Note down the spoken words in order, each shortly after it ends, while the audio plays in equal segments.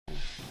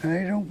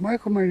They don't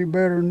make them any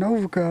better than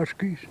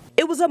Novokoski's.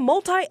 It was a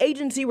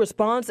multi-agency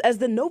response as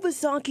the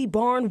Novosaki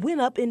barn went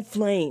up in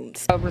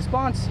flames. A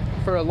response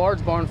for a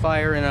large barn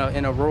fire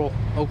in a rural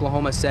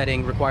Oklahoma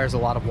setting requires a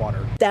lot of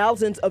water.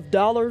 Thousands of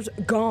dollars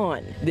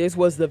gone. This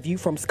was the view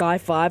from Sky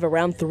 5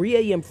 around 3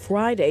 a.m.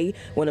 Friday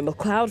when a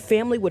McLoud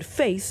family would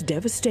face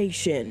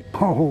devastation.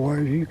 Oh,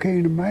 you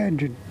can't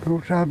imagine. Of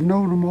course, I've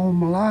known them all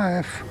my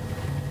life.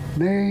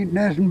 They ain't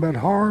nothing but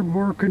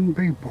hard-working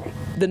people.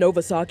 The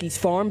Novosaki's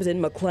Farms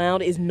in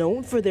McLoud is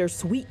known for their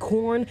sweet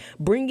corn,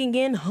 bringing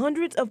in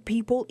hundreds of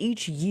people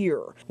each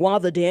year. While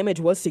the damage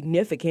was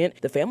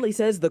significant, the family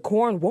says the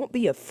corn won't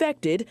be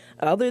affected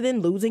other than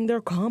losing their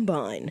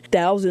combine.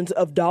 Thousands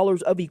of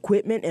dollars of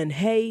equipment and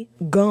hay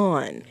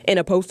gone. In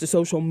a post to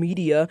social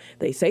media,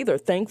 they say they're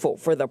thankful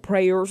for the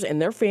prayers and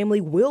their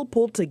family will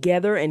pull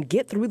together and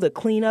get through the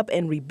cleanup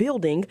and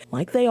rebuilding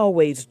like they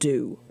always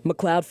do.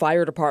 McLoud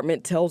Fire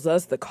Department tells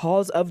us the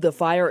cause of the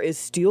fire is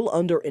still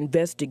under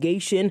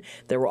investigation.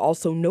 There were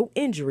also no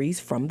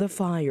injuries from the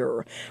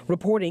fire.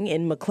 Reporting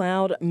in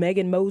McLoud,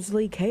 Megan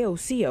Mosley,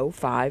 KOCO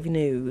 5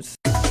 News.